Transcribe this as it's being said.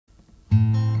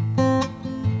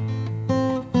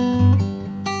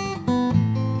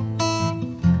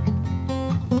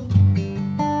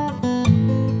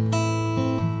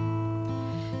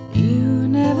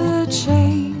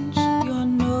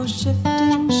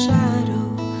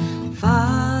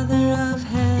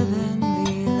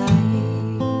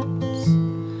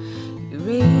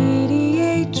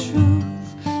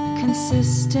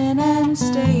and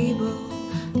stable,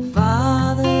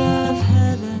 Father of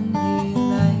heavenly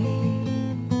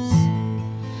lights.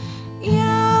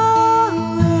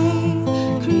 Yahweh,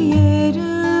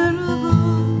 Creator of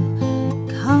all,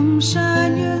 come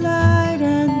shine your light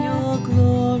and your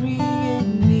glory in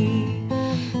me.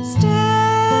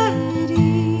 Steady,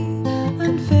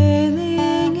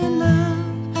 unfailing in love,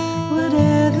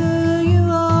 whatever you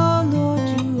are, Lord,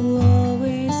 you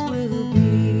always will be.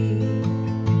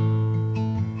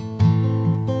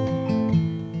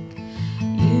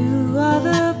 You are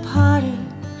the potter,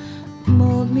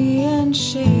 mold me and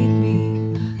shape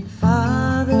me,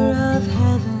 Father of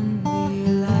heavenly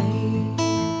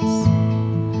lights.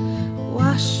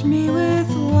 Wash me with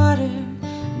water,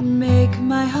 make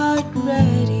my heart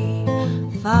ready,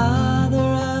 Father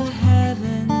of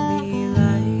heavenly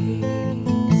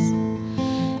lights.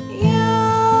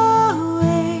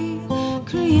 Yahweh,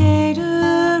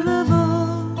 Creator of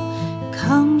all,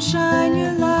 come shine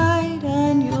your light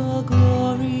and your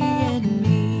glory in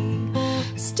me.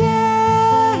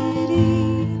 Steady,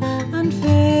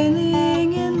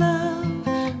 unfailing in love,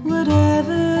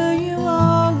 whatever you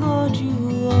are, Lord,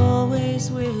 you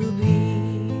always will be.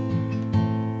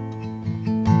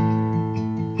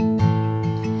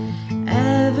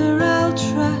 Ever I'll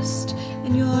trust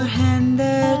in your hand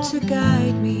there to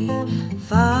guide me,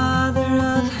 Father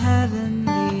of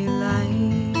heavenly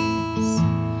lights.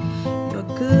 Your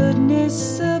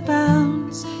goodness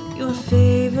abounds, your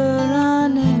favor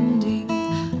unending,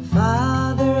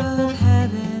 Father of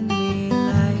heavenly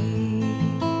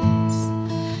lights.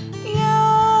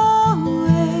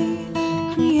 Yahweh,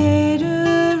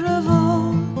 Creator of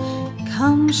all,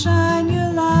 come shine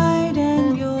your light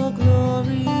and your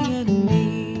glory in me.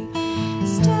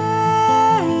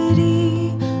 Steady,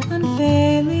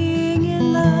 unfailing in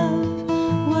love,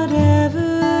 whatever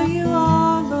you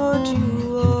are, Lord,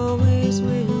 you always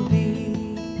will be.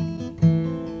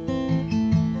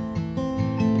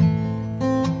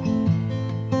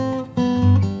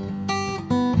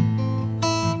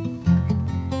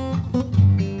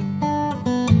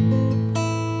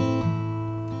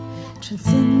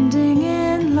 Transcending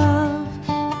in love,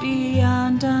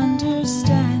 beyond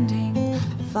understanding,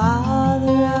 Father